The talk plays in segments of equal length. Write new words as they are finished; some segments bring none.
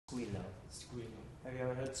Squealer. Have you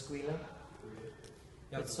ever heard squealer?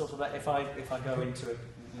 It's sort of like if I go into a,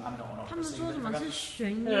 I'm not an opera 他们说 singer. 什么是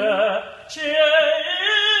弦音？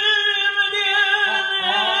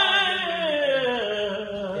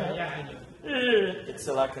 It's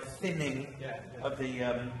like a thinning of the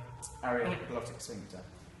areoglottic sphincter.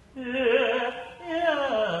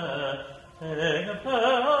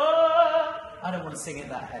 I don't want to sing it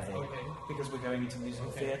that heavy because we're going into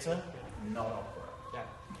musical theatre, not opera.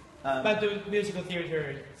 Yeah. But the musical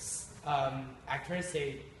theatre actors,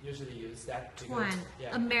 they usually use that. Twang.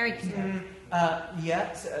 American.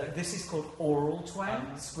 Yes, this is called oral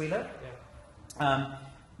twang, squealer. Yeah.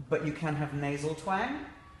 But you can have nasal twang.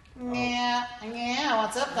 Yeah,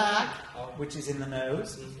 what's up, Doc? Which is in the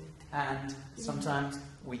nose. And sometimes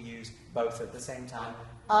we use both at the same time.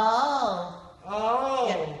 Oh.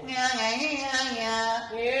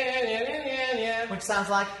 Which sounds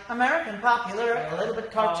like American popular, a little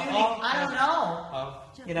bit cartoony. I don't know.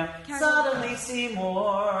 You know, suddenly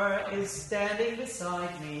Seymour is standing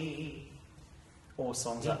beside me. Or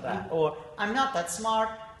songs like that. Or I'm not that smart.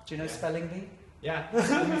 Do you know spelling bee? Yeah.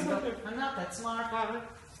 I'm not that smart.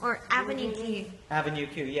 Or Avenue Q. Avenue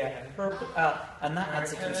Q, yeah. And that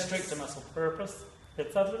adds a constrictor muscle. Purpose.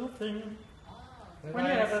 It's that little thing. When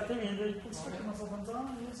you have that thing, the constrictor muscle comes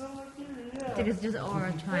on. It's all like you, yeah. I think it's just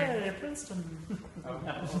oral twang. Hey, Princeton.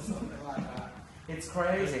 It's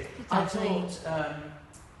crazy. It's actually...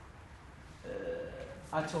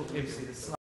 I taught Lucy the